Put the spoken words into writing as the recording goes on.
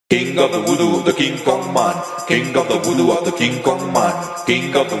King of the voodoo, the King Kong man. King of the voodoo of the King Kong man.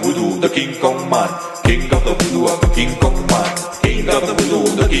 King of the voodoo, the King Kong man. King of the voodoo of the King Kong man. King of the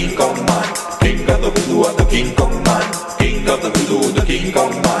voodoo, the King Kong man. King of the voodoo of the King Kong man. King of the voodoo, the King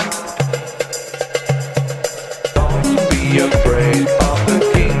Kong man. Don't be afraid.